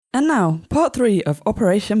And now, part 3 of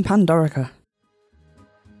Operation Pandorica.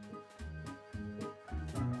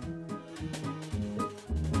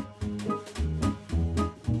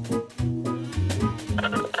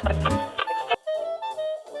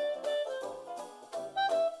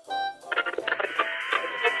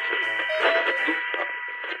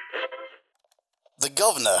 The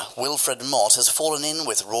governor, Wilfred Mott, has fallen in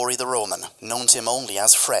with Rory the Roman, known to him only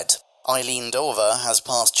as Fred. Eileen Dover has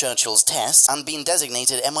passed Churchill's test and been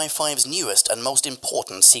designated MI5's newest and most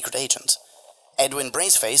important secret agent. Edwin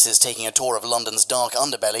Braceface is taking a tour of London's dark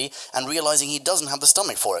underbelly and realising he doesn't have the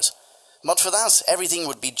stomach for it. But for that, everything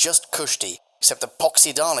would be just cushy, except the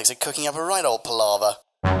poxy Daleks are cooking up a right old palaver.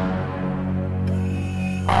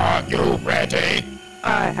 Are you ready?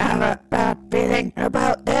 I have a bad feeling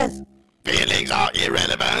about this. Feelings are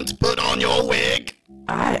irrelevant. Put on your wig.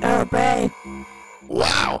 I obey.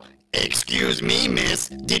 Wow. Excuse me, miss.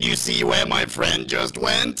 Did you see where my friend just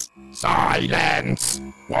went? Silence.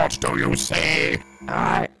 What do you say?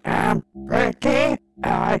 I am pretty.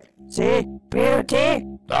 I see beauty.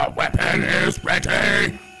 The weapon is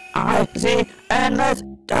ready. I see endless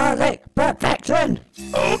Dalek perfection.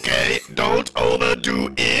 Okay, don't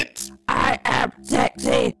overdo it. I am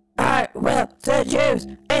sexy. I will seduce.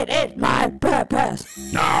 It is my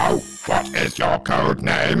purpose. Now, what is your code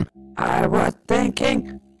name? I was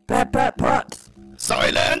thinking Pepper Potts.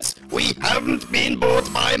 Silence! We haven't been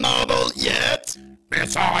bought by Marvel yet!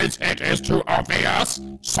 Besides, it is too obvious.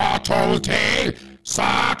 Subtlety!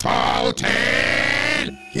 Subtlety!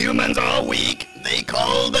 Humans are weak. They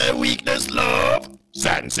call their weakness love.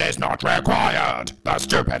 Sense is not required. The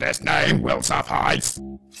stupidest name will suffice.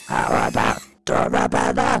 How about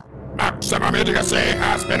Dorabella? Maximum idiocy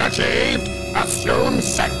has been achieved. Assume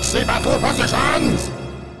sexy battle positions.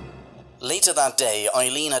 Later that day,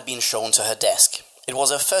 Eileen had been shown to her desk. It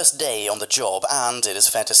was her first day on the job and, it is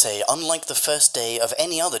fair to say, unlike the first day of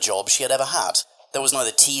any other job she had ever had. There was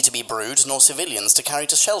neither tea to be brewed nor civilians to carry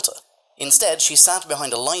to shelter. Instead, she sat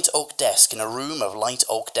behind a light oak desk in a room of light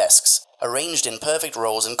oak desks, arranged in perfect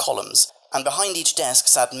rows and columns, and behind each desk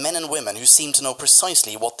sat men and women who seemed to know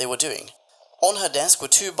precisely what they were doing. On her desk were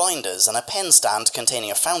 2 binders and a pen stand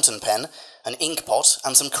containing a fountain pen, an ink pot,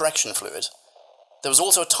 and some correction fluid. There was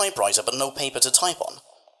also a typewriter, but no paper to type on.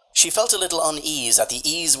 She felt a little unease at the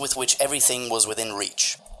ease with which everything was within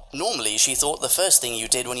reach. Normally, she thought the first thing you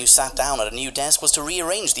did when you sat down at a new desk was to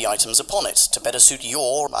rearrange the items upon it to better suit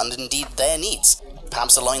your, and indeed their, needs.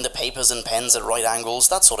 Perhaps align the papers and pens at right angles,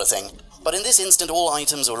 that sort of thing. But in this instant, all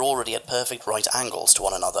items were already at perfect right angles to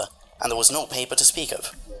one another, and there was no paper to speak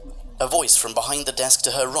of. A voice from behind the desk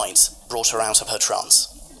to her right brought her out of her trance.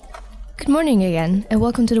 Good morning again, and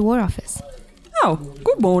welcome to the War Office. Oh,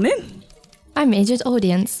 good morning. I'm Agent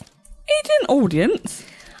Audience. Agent Audience?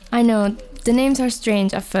 I know, the names are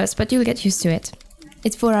strange at first, but you'll get used to it.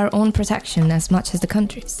 It's for our own protection as much as the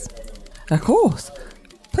country's. Of course.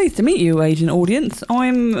 Pleased to meet you, Agent Audience.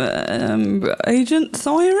 I'm, Agent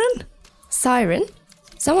Siren? Siren?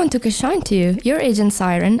 Someone took a shine to you. You're Agent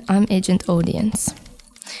Siren, I'm Agent Audience.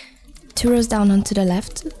 2 rows down onto the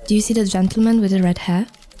left, do you see the gentleman with the red hair?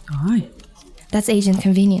 Aye. That's Agent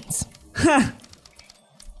Convenience. Ha!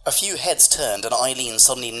 A few heads turned and Eileen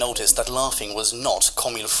suddenly noticed that laughing was not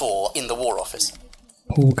comme il faut in the War Office.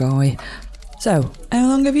 Poor guy. So, how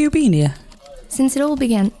long have you been here? Since it all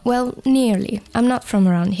began, well, nearly. I'm not from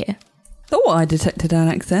around here. Thought I detected an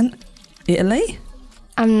accent. Italy?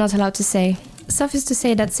 I'm not allowed to say. Suffice to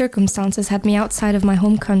say that circumstances had me outside of my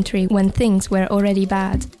home country when things were already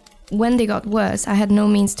bad. When they got worse, I had no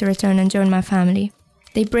means to return and join my family.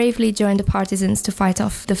 They bravely joined the partisans to fight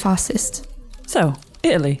off the fascists. So,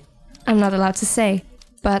 Italy? I'm not allowed to say,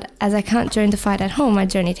 but as I can't join the fight at home, I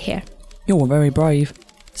journeyed here. You're very brave.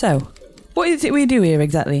 So, what is it we do here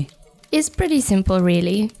exactly? It's pretty simple,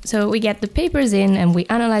 really. So we get the papers in and we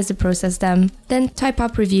analyze and process them, then type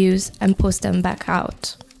up reviews and post them back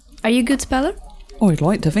out. Are you a good speller? I'd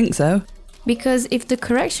like to think so. Because if the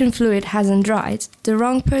correction fluid hasn't dried, the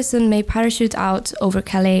wrong person may parachute out over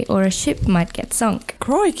Calais or a ship might get sunk.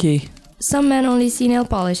 Crikey. Some men only see nail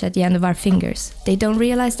polish at the end of our fingers. They don't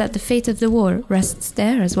realize that the fate of the war rests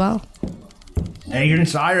there as well. Agent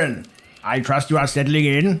Siren, I trust you are settling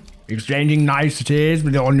in, exchanging niceties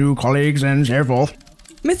with your new colleagues and so forth.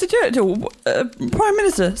 Mr. Churchill, Prime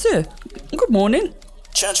Minister, sir, good morning.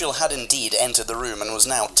 Churchill had indeed entered the room and was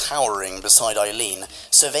now towering beside Eileen,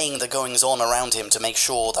 surveying the goings-on around him to make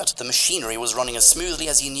sure that the machinery was running as smoothly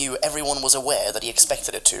as he knew everyone was aware that he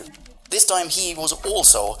expected it to. This time he was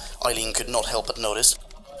also, Eileen could not help but notice,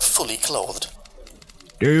 fully clothed.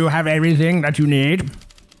 Do you have everything that you need?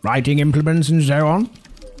 Writing implements and so on?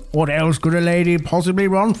 What else could a lady possibly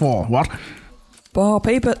run for? What? Bar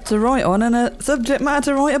paper to write on and a subject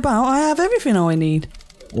matter to write about, I have everything I need.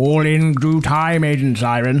 All in due time, Agent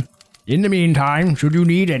Siren. In the meantime, should you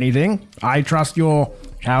need anything, I trust your,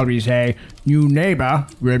 shall we say, new neighbour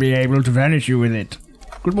will be able to furnish you with it.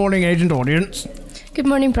 Good morning, Agent Audience. Good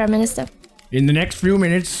morning, Prime Minister. In the next few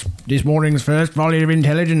minutes, this morning's first volley of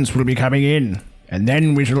intelligence will be coming in, and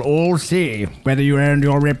then we shall all see whether you earned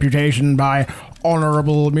your reputation by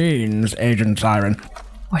honourable means, Agent Siren.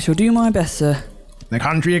 I shall do my best, sir. The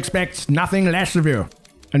country expects nothing less of you,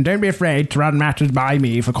 and don't be afraid to run matters by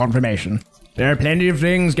me for confirmation. There are plenty of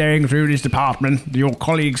things going through this department that your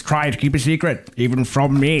colleagues try to keep a secret, even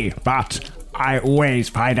from me, but I always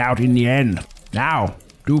find out in the end. Now,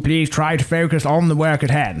 do please try to focus on the work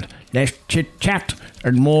at hand. Less chit-chat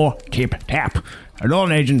and more tip-tap. And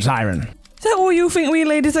on, Agent Siren. Is that all you think we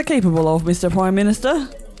ladies are capable of, Mr. Prime Minister?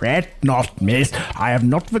 Fret not, miss. I have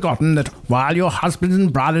not forgotten that while your husbands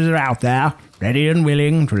and brothers are out there, ready and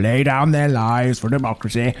willing to lay down their lives for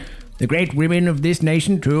democracy, the great women of this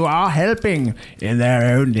nation, too, are helping in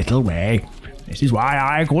their own little way. This is why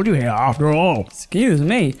I called you here, after all. Excuse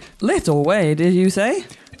me, little way, did you say?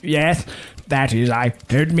 Yes, that is, I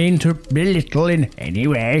don't mean to belittle in any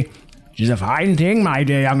way. It is a fine thing, my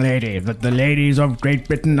dear young lady, that the ladies of Great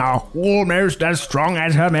Britain are almost as strong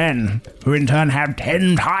as her men, who in turn have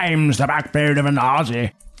 10 times the backbone of a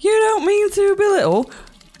Nazi. You don't mean to belittle?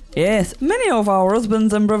 Yes, many of our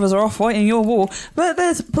husbands and brothers are off fighting your war, but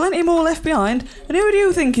there's plenty more left behind, and who do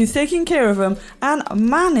you think is taking care of them and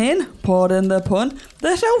manning, pardon the pun,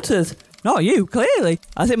 their shelters? Not you, clearly,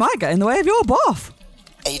 as it might get in the way of your bath.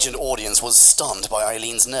 Agent Audience was stunned by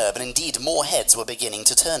Eileen's nerve, and indeed more heads were beginning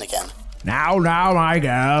to turn again. Now, my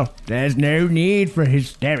girl, there's no need for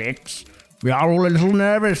hysterics. We are all a little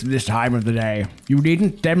nervous this time of the day. You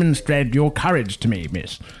needn't demonstrate your courage to me,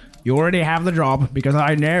 miss. You already have the job because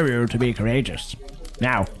I know you to be courageous.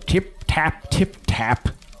 Now, tip-tap, tip-tap.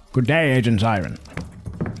 Good day, Agent Siren.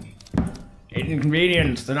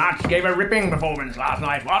 Inconvenience. The Nazis gave a ripping performance last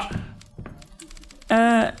night, what?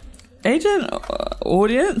 Agent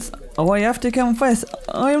Audience, I have to confess,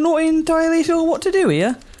 I'm not entirely sure what to do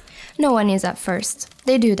here. No one is at first.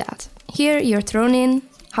 They do that. Here you're thrown in,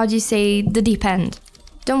 how do you say, the deep end.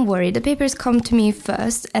 Don't worry, the papers come to me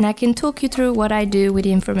first and I can talk you through what I do with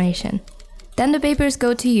the information. Then the papers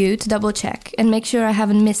go to you to double check and make sure I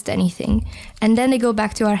haven't missed anything. And then they go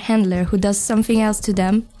back to our handler who does something else to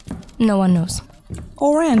them. No one knows.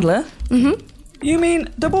 Or handler? Mm-hmm. You mean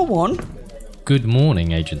double one? Good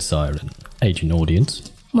morning, Agent Siren. Agent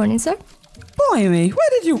Audience. Morning, sir. Blimey, where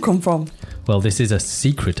did you come from? Well, this is a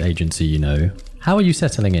secret agency, you know. How are you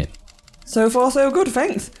settling it? So far so good,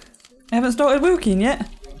 thanks. I haven't started working yet.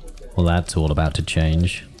 Well, that's all about to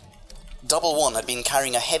change. Double One had been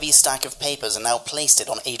carrying a heavy stack of papers and now placed it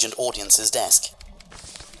on Agent Audience's desk.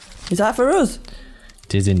 Is that for us?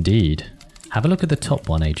 It is indeed. Have a look at the top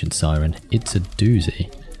one, Agent Siren. It's a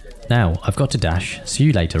doozy. Now, I've got to dash. See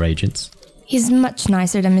you later, agents. He's much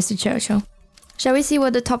nicer than Mr. Churchill. Shall we see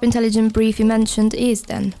what the top intelligent brief you mentioned is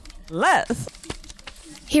then? Let's.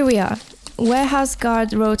 Here we are. Warehouse guard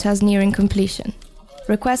rotas nearing completion.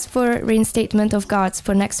 Request for reinstatement of guards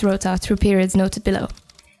for next rota through periods noted below.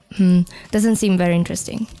 Doesn't seem very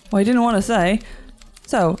interesting. I didn't want to say.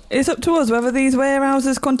 So, it's up to us whether these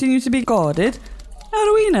warehouses continue to be guarded. How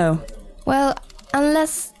do we know? Well,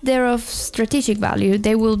 unless they're of strategic value,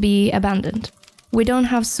 they will be abandoned. We don't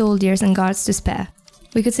have soldiers and guards to spare.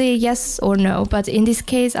 We could say yes or no, but in this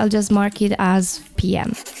case I'll just mark it as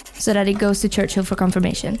PM, so that it goes to Churchill for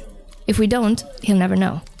confirmation. If we don't, he'll never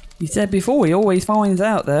know. You said before he always finds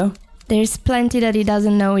out, though. There's plenty that he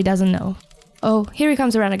doesn't know. Oh, here he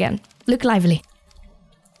comes around again. Look lively.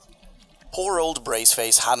 Poor old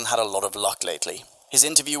Braceface hadn't had a lot of luck lately. His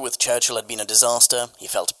interview with Churchill had been a disaster, he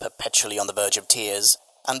felt perpetually on the verge of tears,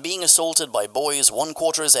 and being assaulted by boys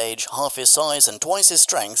 1/4 his age, half his size, and twice his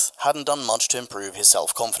strength hadn't done much to improve his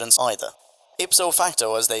self-confidence either. Ipso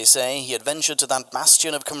facto, as they say, he had ventured to that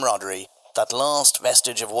bastion of camaraderie, that last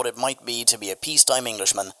vestige of what it might be to be a peacetime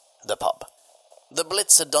Englishman, the pub. The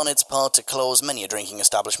Blitz had done its part to close many a drinking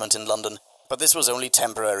establishment in London, but this was only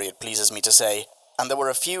temporary, it pleases me to say, and there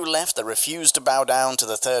were a few left that refused to bow down to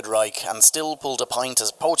the Third Reich and still pulled a pint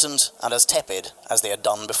as potent and as tepid as they had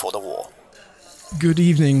done before the war. Good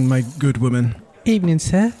evening, my good woman. Evening,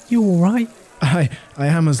 sir. You all right? I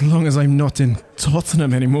am, as long as I'm not in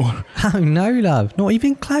Tottenham anymore. Oh, no, love. Not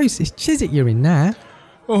even close. It's Chiswick you're in now.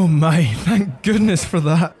 Oh my, thank goodness for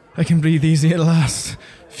that. I can breathe easy at last.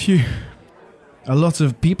 Phew. A lot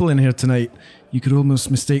of people in here tonight. You could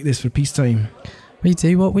almost mistake this for peacetime. We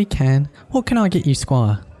do what we can. What can I get you,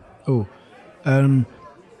 Squire? Oh,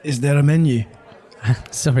 is there a menu?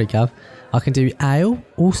 Sorry, Gov. I can do ale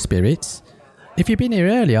or spirits. If you'd been here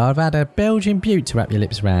earlier, I've had a Belgian Butte to wrap your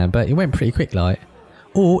lips around, but it went pretty quick like.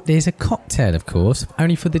 Or there's a cocktail, of course,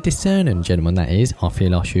 only for the discerning gentleman, that is. I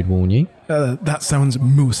feel I should warn you. That sounds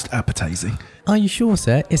most appetising. Are you sure,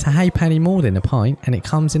 sir? It's a halfpenny more than a pint, and it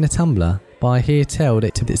comes in a tumbler. But I hear tell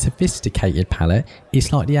that to the sophisticated palate,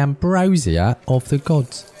 it's like the ambrosia of the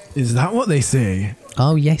gods. Is that what they say?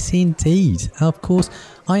 Oh, yes, indeed. Of course,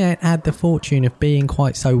 I ain't had the fortune of being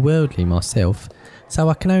quite so worldly myself, so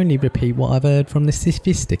I can only repeat what I've heard from the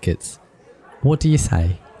sophisticates. What do you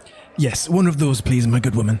say? Yes, one of those, please, my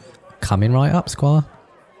good woman. Coming right up, Squire.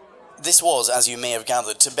 This was, as you may have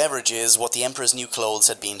gathered, to beverages what the Emperor's new clothes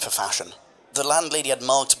had been for fashion. The landlady had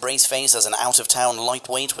marked Braceface as an out-of-town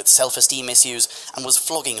lightweight with self-esteem issues and was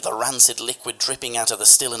flogging the rancid liquid dripping out of the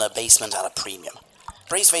still in her basement at a premium.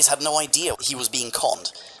 Braceface had no idea he was being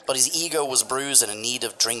conned, but his ego was bruised and in need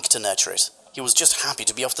of drink to nurture it. He was just happy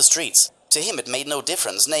to be off the streets. To him it made no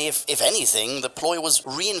difference, nay, if anything, the ploy was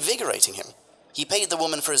reinvigorating him. He paid the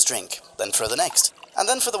woman for his drink, then for the next, and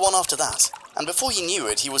then for the one after that, and before he knew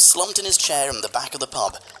it, he was slumped in his chair in the back of the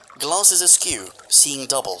pub, glasses askew, seeing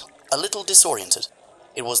double, a little disoriented.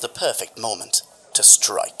 It was the perfect moment to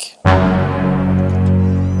strike.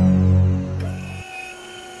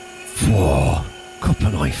 Whoa, cup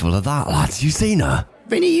an eyeful of that, lads. You seen her?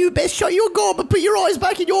 Vinny, you best shut your gob and put your eyes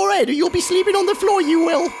back in your head or you'll be sleeping on the floor, you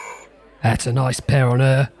will. That's a nice pair on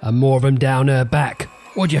her, and more of them down her back.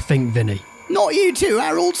 What do you think, Vinny? Not you too,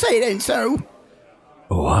 Harold. Say then so.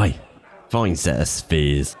 Oh, aye. Fine set of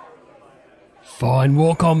spheres. Fine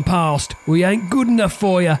walk on past. We ain't good enough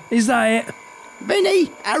for you, is that it?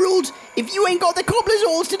 Vinny, Harold, if you ain't got the cobbler's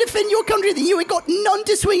horse to defend your country, then you ain't got none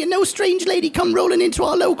to swing and no strange lady come rolling into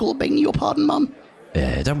our local, begging your pardon, mum.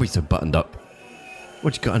 Yeah, don't be so buttoned up.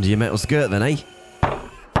 What you got under your metal skirt then, eh?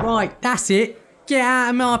 Right, that's it. Get out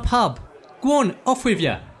of my pub. Go on, off with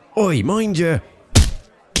you. Oi, mind you.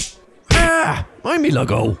 Ah! Mind me,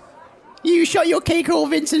 luggo. You shut your cake hole,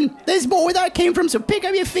 Vincent. There's more where that came from, so pick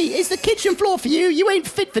up your feet. It's the kitchen floor for you. You ain't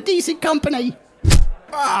fit for decent company.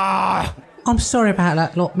 Ah! I'm sorry about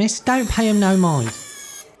that lot, miss. Don't pay him no mind.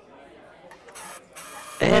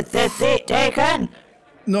 Is the seat taken?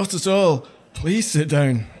 Not at all. Please sit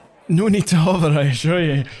down. No need to hover, I assure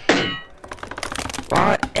you.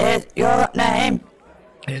 What is your name?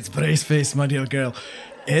 It's Braceface, my dear girl.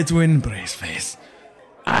 Edwin Braceface.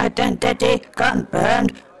 Identity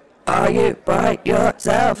confirmed. Are you by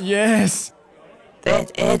yourself? Yes.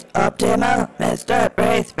 This is optimal, Mr.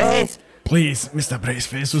 Braceface. Please, Mr.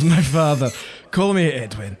 Braceface was my father. Call me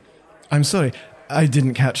Edwin. I'm sorry, I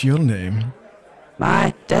didn't catch your name.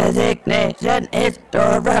 My designation is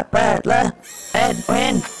Dorabella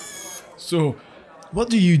Edwin. So, what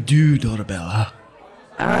do you do, Dorabella?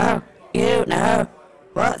 Oh, you know,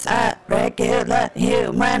 what's a regular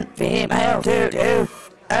human female to do?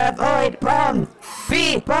 Avoid bombs,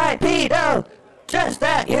 be bipedal, just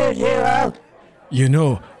as usual. You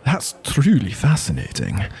know, that's truly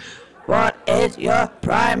fascinating. What is your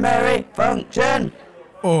primary function?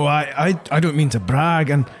 Oh, I don't mean to brag,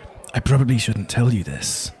 and I probably shouldn't tell you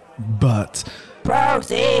this, but...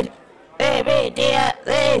 Proceed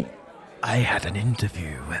immediately. I had an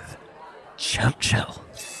interview with Churchill.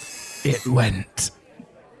 It went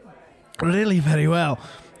really very well.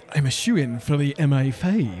 I'm a shoo-in for the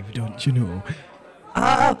MI5, don't you know?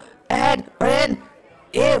 Oh, Edwin,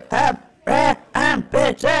 you have rare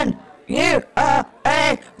ambition. You are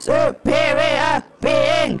a superior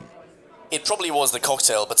being. It probably was the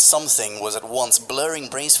cocktail, but something was at once blurring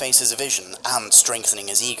Braceface's vision and strengthening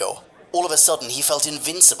his ego. All of a sudden, he felt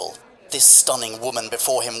invincible. This stunning woman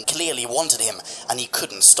before him clearly wanted him, and he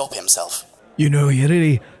couldn't stop himself. You know, you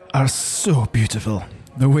really are so beautiful.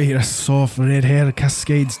 The way your soft red hair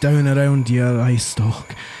cascades down around your eye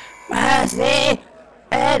stalk. Mercy,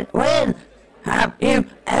 Edwin, have you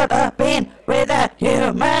ever been with a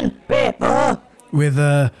human before? With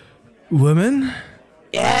a woman?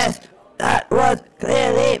 Yes, that was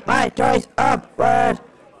clearly my choice of word.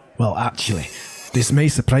 Well, actually, this may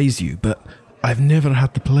surprise you, but I've never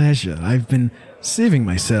had the pleasure. I've been saving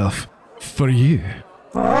myself for you.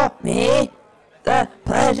 For me? The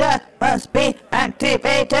pleasure must be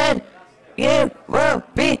activated. You will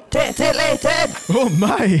be titillated. Oh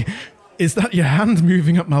my! Is that your hand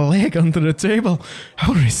moving up my leg under the table?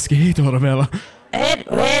 How risque, Dorabella.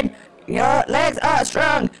 Edwin, your legs are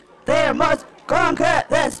strong. They must conquer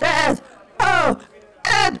the stairs. Oh,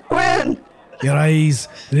 Edwin! Your eyes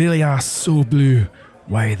really are so blue.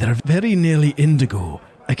 Why, they're very nearly indigo,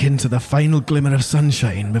 akin to the final glimmer of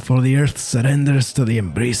sunshine before the earth surrenders to the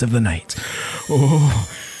embrace of the night. Oh.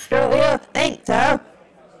 Do you think so?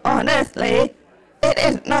 Honestly, it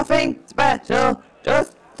is nothing special,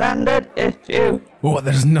 just standard issue. Oh,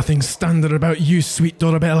 there's nothing standard about you, sweet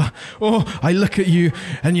Dorabella. Oh, I look at you,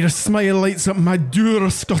 and your smile lights up my dour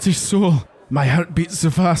Scottish soul. My heart beats so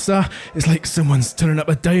faster, it's like someone's turning up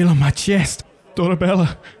a dial on my chest.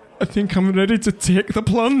 Dorabella, I think I'm ready to take the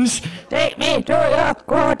plunge. Take me to your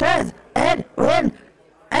quarters, Edwin.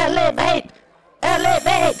 Elevate!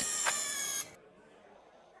 Elevate!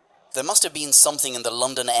 There must have been something in the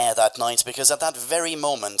London air that night, because at that very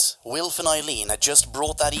moment, Wilf and Eileen had just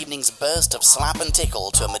brought that evening's burst of slap and tickle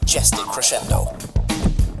to a majestic crescendo.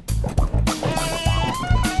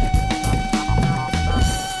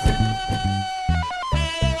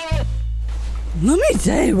 Let me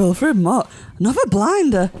say, Wilfred Mott, another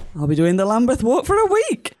blinder. I'll be doing the Lambeth Walk for a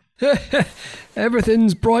week.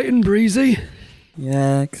 Everything's bright and breezy.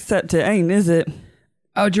 Yeah, except it ain't, is it?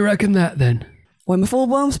 How do you reckon that, then? I'm a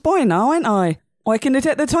full-blown spy now, ain't I? I can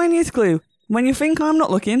detect the tiniest clue. When you think I'm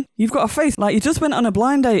not looking, you've got a face like you just went on a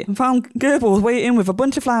blind date and found Goebbels waiting with a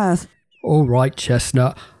bunch of flowers. All right,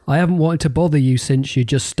 Chestnut. I haven't wanted to bother you since you're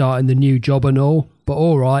just starting the new job and all, but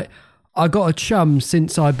all right. I got a chum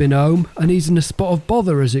since I've been home, and he's in a spot of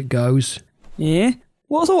bother as it goes. Yeah?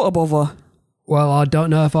 What sort of bother? Well, I don't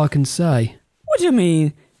know if I can say. What do you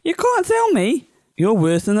mean? You can't tell me? You're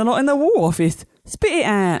worse than a lot in the War Office. Spit it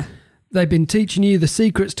out. They've been teaching you the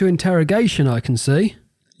secrets to interrogation, I can see.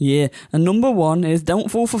 Yeah, and number one is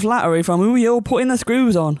don't fall for flattery from who you're putting the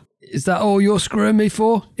screws on. Is that all you're screwing me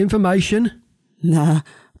for? Information? Nah,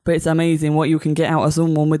 but it's amazing what you can get out of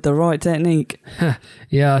someone with the right technique.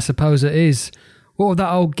 Yeah, I suppose it is. What would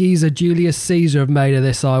that old geezer Julius Caesar have made of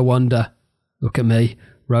this, I wonder? Look at me,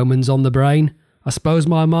 Romans on the brain. I suppose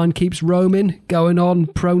my mind keeps roaming, going on,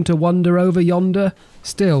 prone to wander over yonder.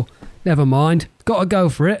 Still, never mind, gotta go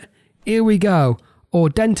for it. Here we go.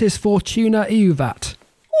 Ordentis Fortuna Iuvat.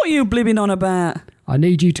 What are you blibbing on about? I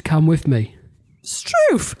need you to come with me.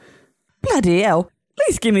 Struth! Bloody hell. At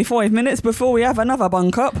least give me 5 minutes before we have another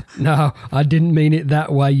bunk up. No, I didn't mean it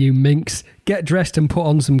that way, you minx. Get dressed and put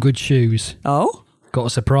on some good shoes. Oh? Got a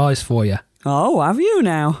surprise for you. Oh, have you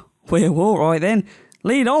now? We're all right then.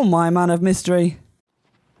 Lead on, my man of mystery.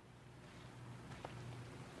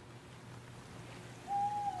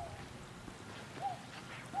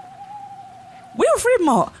 Wilfred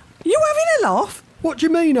Mott, you having a laugh? What do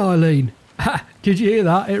you mean, Eileen? Ha! Did you hear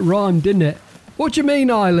that? It rhymed, didn't it? What do you mean,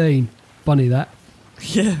 Eileen? Funny that.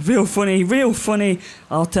 Yeah, real funny, real funny.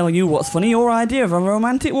 I'll tell you what's funny. Your idea of a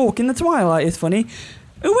romantic walk in the twilight is funny.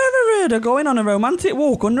 Whoever heard of going on a romantic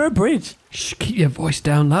walk under a bridge? Shh, keep your voice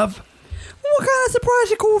down, love. What kind of surprise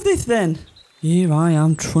you call this then? Here I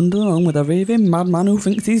am trundling along with a raving madman who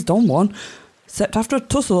thinks he's done one. Except after a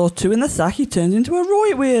tussle or two in the sack, he turns into a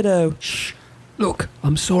right weirdo. Shh. Look,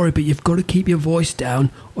 I'm sorry, but you've got to keep your voice down,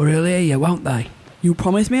 or he'll hear you, won't they? You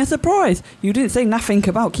promised me a surprise. You didn't say nothing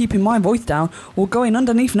about keeping my voice down or going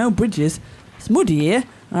underneath no bridges. It's muddy here,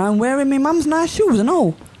 and I'm wearing my mum's nice shoes and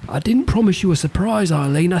all. I didn't promise you a surprise,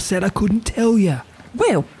 Eileen. I said I couldn't tell you.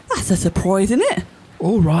 Well, that's a surprise, isn't it?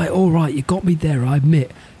 All right, you got me there, I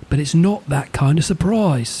admit. But it's not that kind of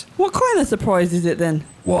surprise. What kind of surprise is it then?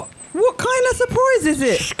 What? What kind of surprise is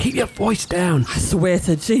it? Shh, keep your voice down. I swear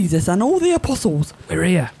to Jesus and all the apostles. We're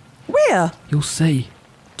here. Where? You'll see.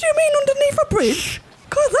 Do you mean underneath a bridge?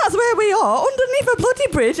 'Cause that's where we are, underneath a bloody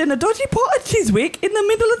bridge in a dodgy part of Chiswick in the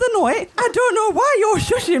middle of the night. I don't know why you're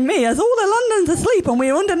shushing me as all the London's asleep and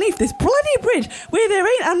we're underneath this bloody bridge where there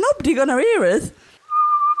ain't a nobody gonna hear us.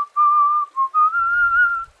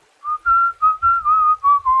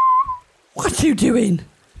 What you doing?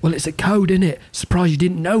 Well, it's a code, innit? Surprised you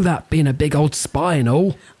didn't know that, being a big old spy and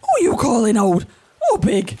all. Who you calling old? Or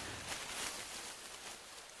big?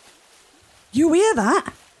 You hear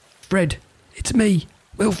that? Fred, it's me,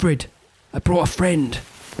 Wilfred. I brought a friend.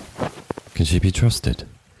 Can she be trusted?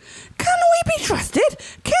 Can I be trusted?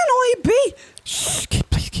 Can I be? Shh,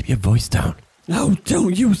 please keep your voice down. Oh,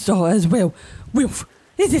 don't you start as well. Wilf,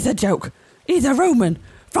 is this a joke? He's a Roman,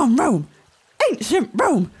 from Rome, ancient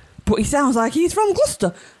Rome, but he sounds like he's from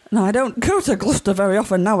Gloucester. Now, I don't go to Gloucester very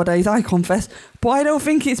often nowadays, I confess, but I don't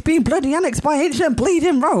think it's been bloody annexed by ancient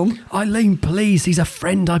bleeding Rome. Eileen, please, he's a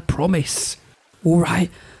friend, I promise. All right.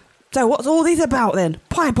 So what's all this about then?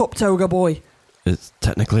 Pipe up, toga boy. It's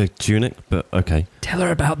technically a tunic, but okay. Tell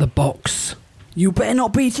her about the box. You better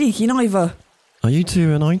not be cheeky neither. Are you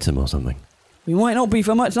two an item or something? We might not be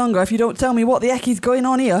for much longer if you don't tell me what the heck is going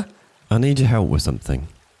on here. I need your help with something.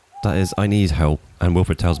 That is, I need help, and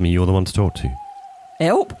Wilfred tells me you're the one to talk to.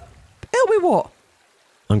 Help? Help with what?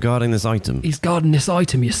 I'm guarding this item. He's guarding this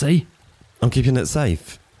item, you see. I'm keeping it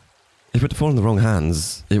safe. If it were to fall in the wrong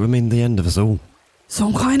hands, it would mean the end of us all.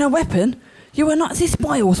 Some kind of weapon? You a Nazi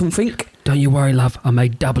spy or something? Don't you worry, love. I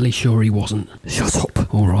made doubly sure he wasn't. Shut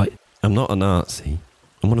up. All right. I'm not a Nazi.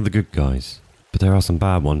 I'm one of the good guys. But there are some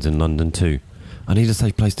bad ones in London too. I need a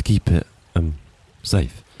safe place to keep it,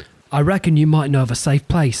 safe. I reckon you might know of a safe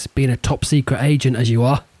place, being a top secret agent as you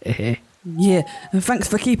are. Yeah, and thanks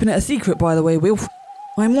for keeping it a secret, by the way, Wilf.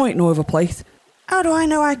 I might know of a place. How do I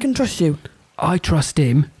know I can trust you? I trust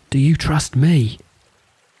him. Do you trust me?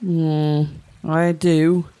 I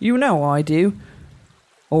do. You know I do.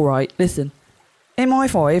 Alright, listen.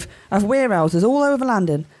 MI5 have warehouses all over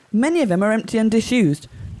London. Many of them are empty and disused.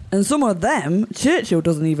 And some of them Churchill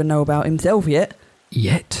doesn't even know about himself yet.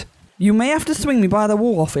 Yet? You may have to swing me by the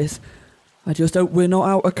War Office. I just hope we're not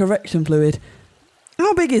out of correction fluid.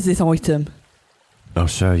 How big is this item? I'll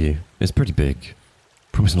show you. It's pretty big.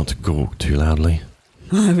 Promise not to gawk too loudly.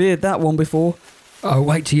 I've heard that one before. Oh,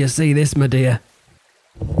 wait till you see this, my dear.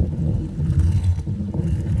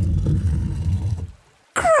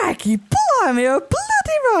 Crikey, blimey, oh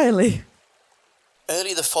bloody Riley!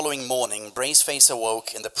 Early the following morning, Braceface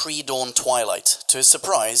awoke in the pre-dawn twilight, to his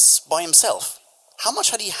surprise, by himself. How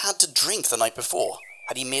much had he had to drink the night before?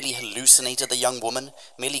 Had he merely hallucinated the young woman,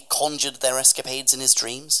 merely conjured their escapades in his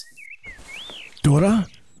dreams? Dora?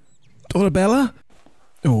 Dorabella?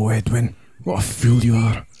 Oh, Edwin, what a fool you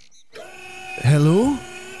are. Hello?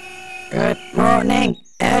 Good morning,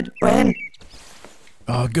 Edwin.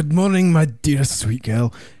 Oh, good morning, my dear sweet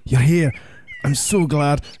girl. You're here. I'm so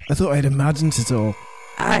glad. I thought I'd imagined it all.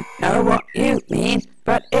 I know what you mean,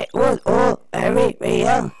 but it was all very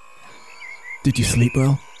real. Did you sleep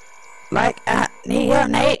well? Like a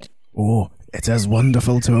neonate. Oh, it is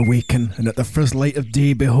wonderful to awaken, and at the first light of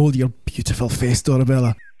day behold your beautiful face,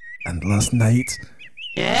 Dorabella. And last night...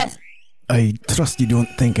 Yes? I trust you don't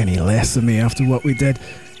think any less of me after what we did.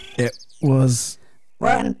 It was...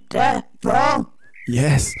 wonderful.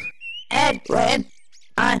 Yes. Edwin,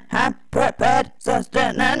 I have prepared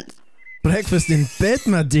sustenance. Breakfast in bed,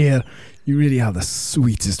 my dear. You really are the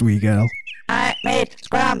sweetest wee girl. I made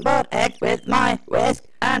scrambled eggs with my whisk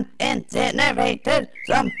and incinerated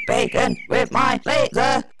some bacon with my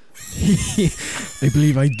laser. I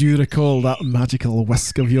believe I do recall that magical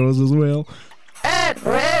whisk of yours as well.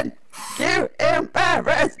 Edwin, you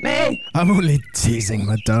embarrass me. I'm only teasing,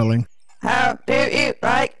 my darling. How do you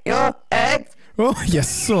like your eggs? Oh, yes,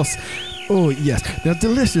 sauce. Oh, yes, they're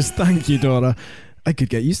delicious, thank you, Dora. I could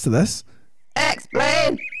get used to this.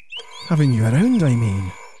 Explain. Having you around, I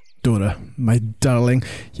mean. Dora, my darling,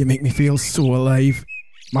 you make me feel so alive.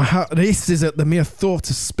 My heart races at the mere thought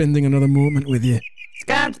of spending another moment with you.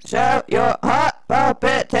 Scans show your heart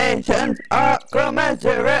palpitations are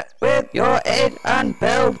commensurate with your age and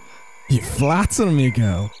build. You flatter me,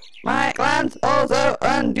 girl. My glands also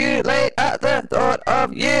undulate at the thought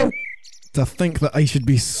of you. To think that I should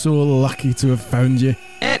be so lucky to have found you.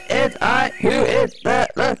 It is I who is the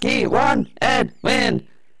lucky one, Edwin.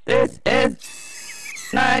 This is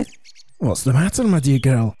nice. What's the matter, my dear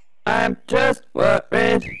girl? I'm just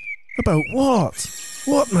worried. About what?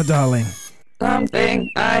 What, my darling? Something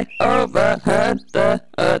I overheard the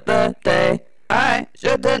other day. I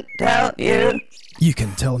shouldn't tell you. You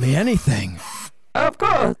can tell me anything. Of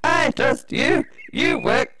course, I trust you. You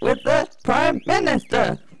work with the Prime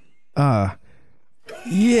Minister. Ah,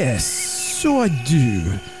 yes, so I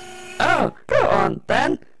do. Oh, go on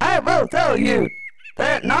then. I will tell you.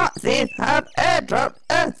 The Nazis have airdropped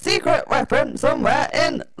a secret weapon somewhere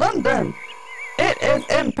in London. It is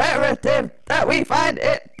imperative that we find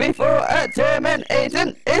it before a German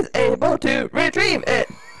agent is able to retrieve it.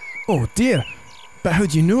 Oh dear, but how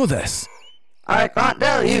do you know this? I can't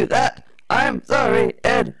tell you that. I'm sorry,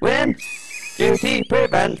 Edwin. Duty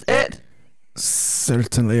prevents it.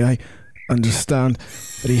 Certainly, I understand.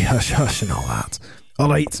 Very hush-hush and all that. All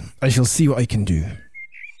right, I shall see what I can do.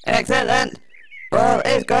 Excellent. All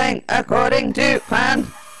is going according to plan.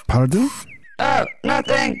 Pardon? Oh,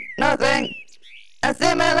 nothing.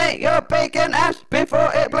 Assimilate your bacon ash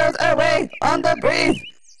before it blows away on the breeze.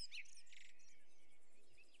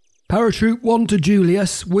 Paratroop 1 to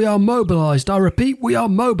Julius, we are mobilised. I repeat, we are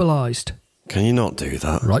mobilised. Can you not do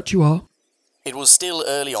that? Right you are. It was still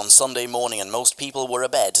early on Sunday morning and most people were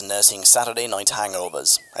abed nursing Saturday night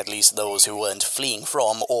hangovers, at least those who weren't fleeing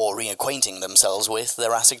from or reacquainting themselves with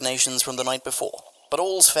their assignations from the night before. But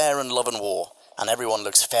all's fair in love and war, and everyone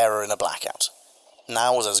looks fairer in a blackout.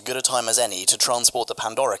 Now was as good a time as any to transport the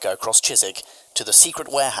Pandorica across Chiswick to the secret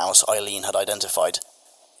warehouse Eileen had identified.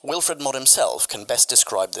 Wilfred Mott himself can best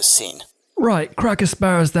describe this scene. Right, cracker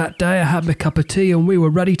sparrows that day. I had my cup of tea and we were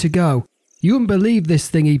ready to go. You wouldn't believe this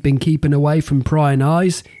thing he'd been keeping away from prying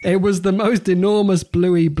eyes. It was the most enormous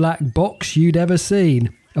bluey black box you'd ever seen.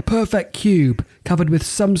 A perfect cube, covered with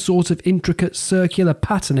some sort of intricate circular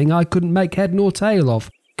patterning I couldn't make head nor tail of.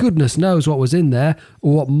 Goodness knows what was in there,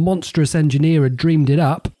 or what monstrous engineer had dreamed it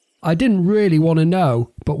up. I didn't really want to know,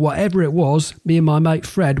 but whatever it was, me and my mate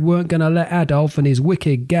Fred weren't going to let Adolf and his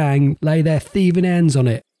wicked gang lay their thieving hands on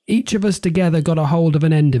it. Each of us together got a hold of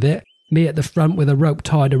an end of it, me at the front with a rope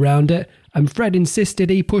tied around it, and Fred insisted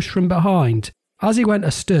he push from behind. As he went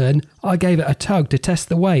astern, I gave it a tug to test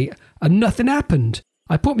the weight, and nothing happened.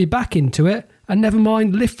 I put me back into it, and never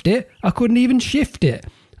mind lift it, I couldn't even shift it.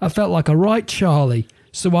 I felt like a right Charlie,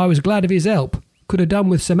 so I was glad of his help. Could have done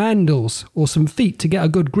with some handles, or some feet to get a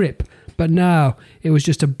good grip, but no, it was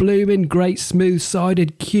just a blooming great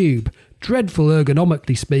smooth-sided cube, dreadful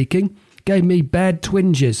ergonomically speaking, gave me bad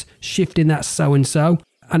twinges, shifting that so-and-so,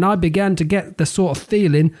 and I began to get the sort of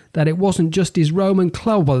feeling that it wasn't just his Roman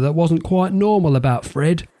clover that wasn't quite normal about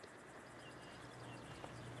Fred.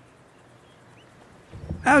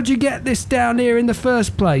 How'd you get this down here in the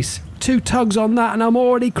first place? 2 tugs on that and I'm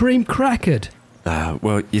already cream crackered.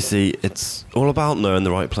 Well, you see, it's all about knowing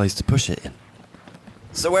the right place to push it in.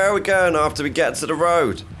 So where are we going after we get to the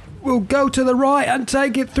road? We'll go to the right and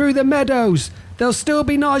take it through the meadows. They'll still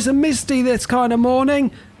be nice and misty this kind of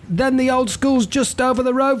morning. Then the old school's just over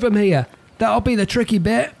the road from here. That'll be the tricky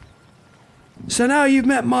bit. So now you've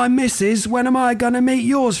met my missus, when am I going to meet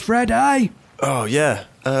yours, Fred, eh? Oh, yeah.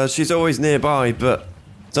 She's always nearby, but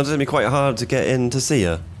sometimes it'd be quite hard to get in to see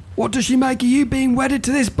her. What does she make of you being wedded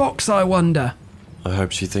to this box, I wonder? I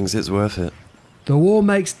hope she thinks it's worth it. The war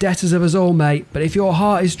makes debtors of us all, mate, but if your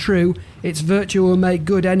heart is true, its virtue will make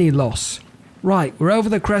good any loss. Right, we're over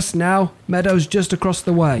the crest now. Meadow's just across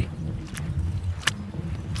the way.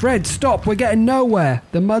 Fred, stop, we're getting nowhere.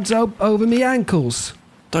 The mud's over me ankles.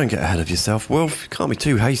 Don't get ahead of yourself, Wolf. You can't be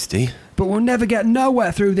too hasty. But we'll never get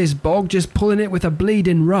nowhere through this bog just pulling it with a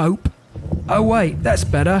bleeding rope. Oh wait, that's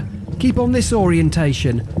better. Keep on this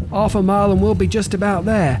orientation. Half a mile and we'll be just about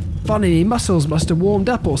there. Funny, me muscles must have warmed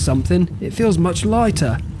up or something. It feels much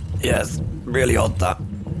lighter. Yes, really odd that.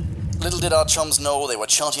 Little did our chums know they were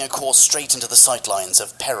charting a course straight into the sightlines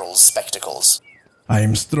of Peril's spectacles.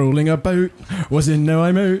 I'm strolling about, was in now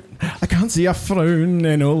I'm out. I can't see a frown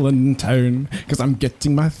in all London town, 'cause I'm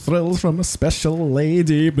getting my thrills from a special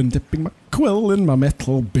lady. Been dipping my quill in my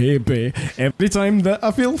metal baby. Every time that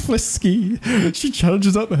I feel frisky, she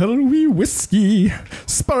charges up her wee whiskey.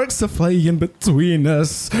 Sparks are flying between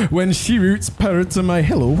us when she roots power to my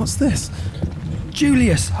hello, what's this?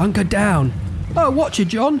 Julius, hunker down. Oh, watch you,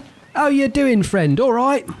 John. How you doing, friend? All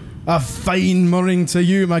right? A fine morning to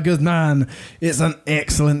you, my good man. It's an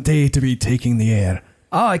excellent day to be taking the air.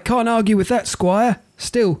 I can't argue with that, Squire.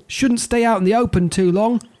 Still, shouldn't stay out in the open too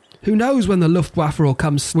long. Who knows when the Luftwaffe will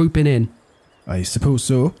come swooping in? I suppose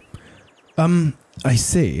so. I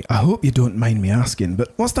say, I hope you don't mind me asking,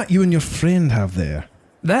 but what's that you and your friend have there?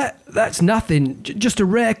 That's nothing. Just a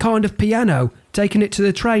rare kind of piano. Taking it to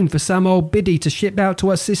the train for some old biddy to ship out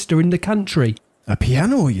to her sister in the country. A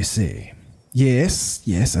piano, you say? Yes,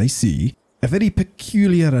 I see. A very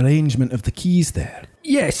peculiar arrangement of the keys there.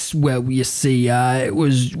 Yes, well, you see, it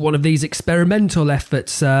was one of these experimental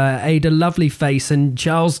efforts Ada Lovelyface and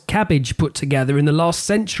Charles Cabbage put together in the last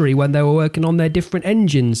century when they were working on their different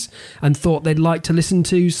engines and thought they'd like to listen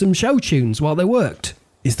to some show tunes while they worked.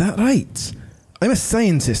 Is that right? I'm a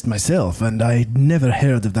scientist myself, and I'd never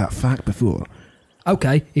heard of that fact before.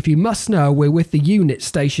 OK, if you must know, we're with the unit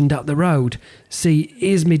stationed up the road. See,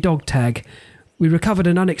 here's me dog tag. We recovered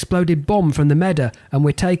an unexploded bomb from the Medda, and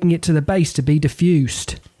we're taking it to the base to be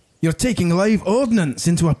defused. You're taking live ordnance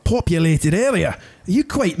into a populated area? Are you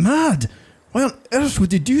quite mad? Why on earth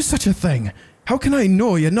would you do such a thing? How can I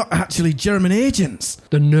know you're not actually German agents?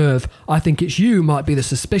 The nerve. I think it's you might be the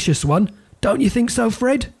suspicious one. Don't you think so,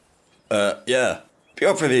 Fred? Yeah. Be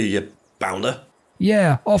off with you bounder.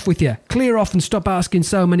 Yeah, off with you. Clear off and stop asking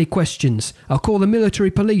so many questions. I'll call the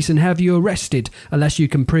military police and have you arrested, unless you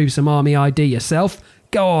can prove some army ID yourself.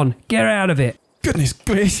 Go on, get out of it. Goodness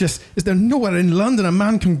gracious, is there nowhere in London a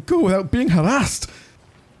man can go without being harassed?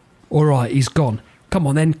 All right, he's gone. Come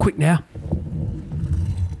on then, quick now.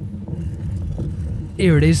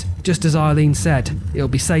 Here it is, just as Eileen said. It'll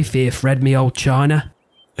be safe here, Fred, me old China.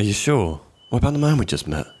 Are you sure? What about the man we just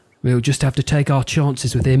met? We'll just have to take our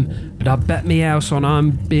chances with him, but I bet me house on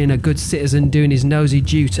I'm being a good citizen doing his nosy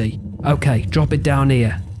duty. OK, drop it down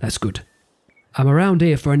here. That's good. I'm around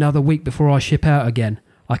here for another week before I ship out again.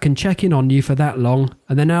 I can check in on you for that long,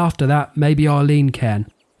 and then after that, maybe Eileen can.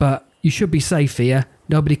 But you should be safe here.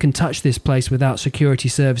 Nobody can touch this place without security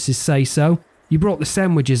services say so. You brought the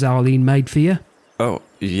sandwiches Arlene made for you. Oh,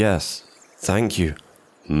 yes. Thank you.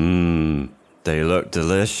 They look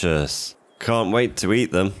delicious. Can't wait to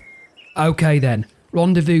eat them. Okay then.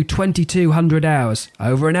 Rendezvous 2200 hours.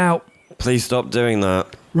 Over and out. Please stop doing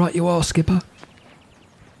that. Right you are, Skipper.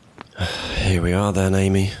 Here we are then,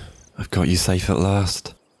 Amy. I've got you safe at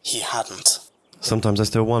last. He hadn't. Sometimes I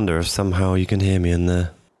still wonder if somehow you can hear me in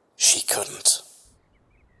there. She couldn't.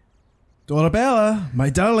 Dorabella, my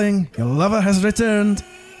darling, your lover has returned.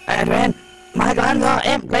 Edwin, my glands are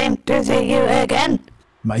inflamed to see you again.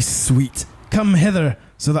 My sweet, come hither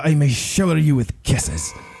so that I may shower you with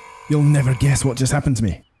kisses. You'll never guess what just happened to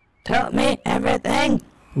me. Tell me everything.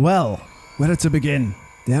 Well, where to begin?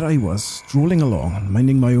 There I was, strolling along and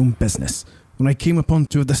minding my own business, when I came upon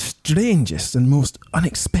two of the strangest and most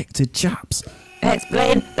unexpected chaps.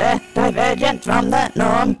 Explain the divergence from the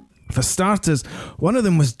norm. For starters, one of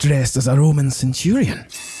them was dressed as a Roman centurion.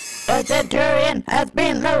 The centurion has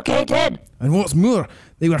been located. And what's more,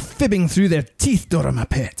 they were fibbing through their teeth, Dora, my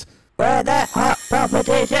pet. Were there heart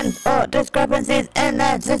palpitations or discrepancies in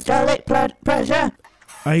the systolic blood pressure?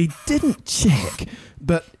 I didn't check,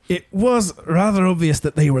 but it was rather obvious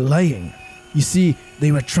that they were lying. You see,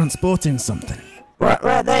 they were transporting something. What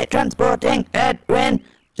were they transporting, Edwin?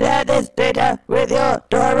 Share this data with your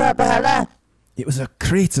Dorabella. It was a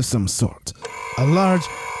crate of some sort. A large,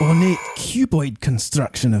 ornate cuboid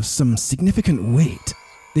construction of some significant weight.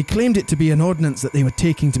 They claimed it to be an ordnance that they were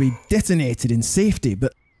taking to be detonated in safety,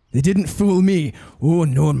 but they didn't fool me. Oh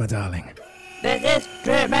no, my darling. This is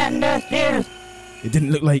tremendous news. It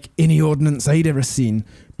didn't look like any ordnance I'd ever seen.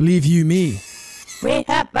 Believe you me. We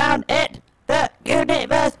have found it. The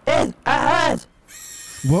universe is ours.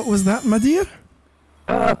 What was that, my dear?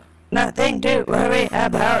 Oh, nothing to worry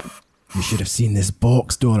about. You should have seen this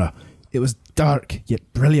box, Dora. It was dark, yet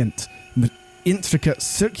brilliant, with intricate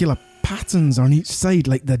circular patterns on each side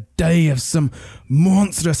like the die of some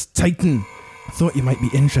monstrous titan. I thought you might be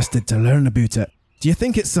interested to learn about it. Do you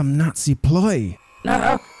think it's some Nazi ploy?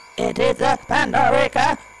 No, it is a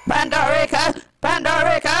Pandorica. Pandorica.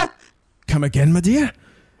 Pandorica. Come again, my dear?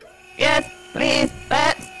 Yes, please,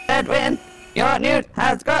 let's, Edwin. Your news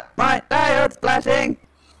has got my diodes flashing.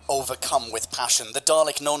 Overcome with passion, the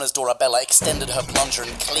Dalek known as Dorabella extended her plunger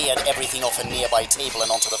and cleared everything off a nearby table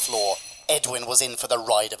and onto the floor. Edwin was in for the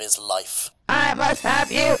ride of his life. I must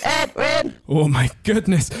have you, Edwin. Oh my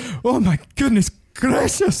goodness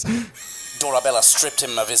gracious. Dorabella stripped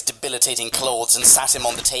him of his debilitating clothes and sat him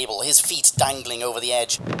on the table, his feet dangling over the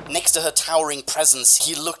edge. Next to her towering presence,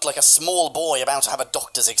 he looked like a small boy about to have a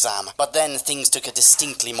doctor's exam. But then things took a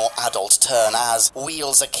distinctly more adult turn as,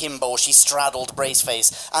 wheels akimbo, she straddled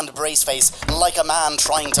Braceface, and Braceface, like a man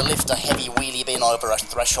trying to lift a heavy wheelie bin over a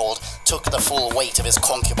threshold, took the full weight of his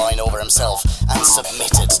concubine over himself and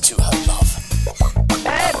submitted to her love.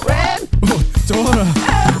 Edwin! Oh, Dora!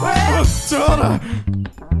 Edwin! Oh, Dora!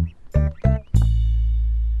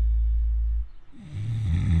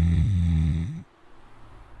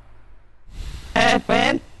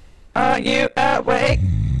 Edwin, are you awake?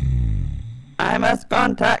 I must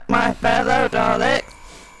contact my fellow Daleks.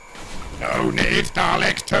 No need,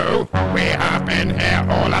 Daleks 2. We have been here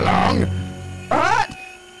all along. What?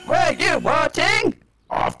 Were you watching?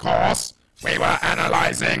 Of course. We were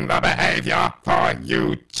analyzing the behavior for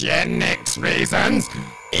eugenics reasons.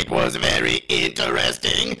 It was very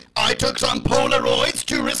interesting. I took some Polaroids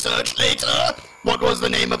to research later. What was the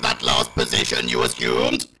name of that last position you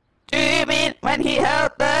assumed? Do you mean when he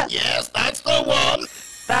held the... Yes, that's the one.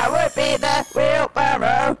 That would be the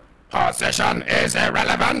wheelbarrow. Position is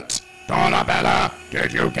irrelevant. Dorabella,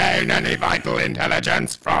 did you gain any vital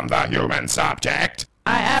intelligence from the human subject?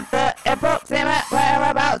 I have the approximate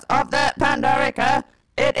whereabouts of the Pandorica.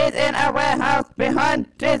 It is in a warehouse behind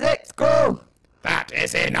Chiswick School. That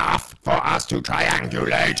is enough for us to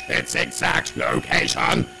triangulate its exact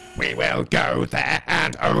location. We will go there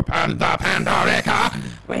and open the Pandorica.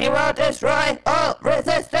 We will destroy all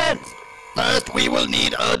resistance. First, we will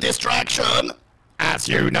need a distraction. As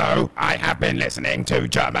you know, I have been listening to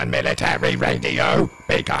German military radio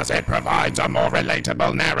because it provides a more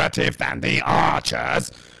relatable narrative than the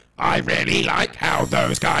Archers. I really like how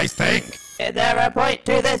those guys think. Is there a point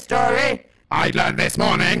to this story? I learned this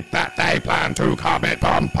morning that they plan to carpet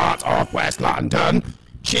bomb parts of West London.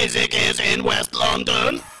 Chiswick is in West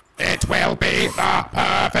London. It will be the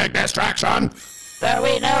perfect distraction. So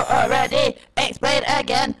we know already. Explain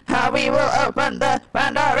again how we will open the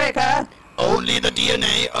Pandorica. Only the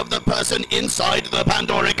DNA of the person inside the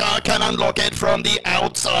Pandorica can unlock it from the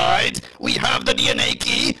outside. We have the DNA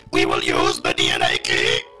key. We will use the DNA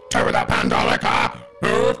key. To the Pandorica.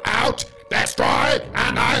 Move out! Destroy!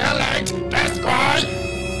 Annihilate! Destroy!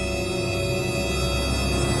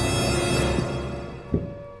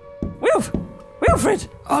 Wilfred!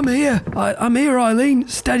 I'm here. I'm here, Eileen.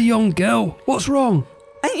 Steady on, girl. What's wrong?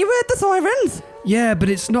 Ain't you heard the sirens? Yeah, but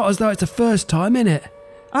it's not as though it's the first time, innit?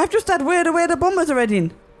 I've just had word of where the bombers are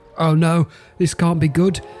heading. Oh no, this can't be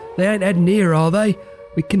good. They ain't heading here, are they?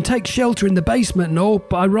 We can take shelter in the basement and all,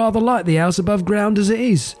 but I rather like the house above ground as it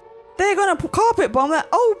is. They're going to carpet bomb that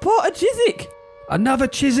old part of Chiswick. Another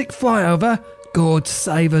Chiswick flyover? God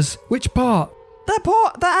save us. Which part? The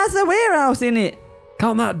part that has a warehouse in it.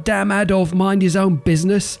 Can't that damn Adolf mind his own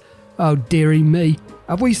business? Oh dearie me.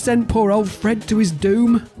 Have we sent poor old Fred to his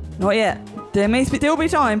doom? Not yet. There may still be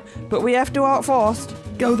time, but we have to act fast.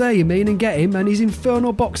 Go there, you mean, and get him and his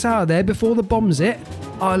infernal box out of there before the bombs hit?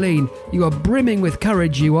 Eileen, you are brimming with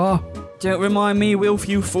courage, you are. Don't remind me, Wilf,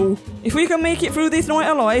 you fool. If we can make it through this night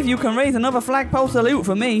alive, you can raise another flagpole salute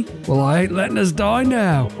for me. Well, I ain't letting us die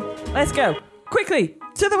now. Let's go. Quickly,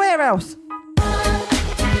 to the warehouse.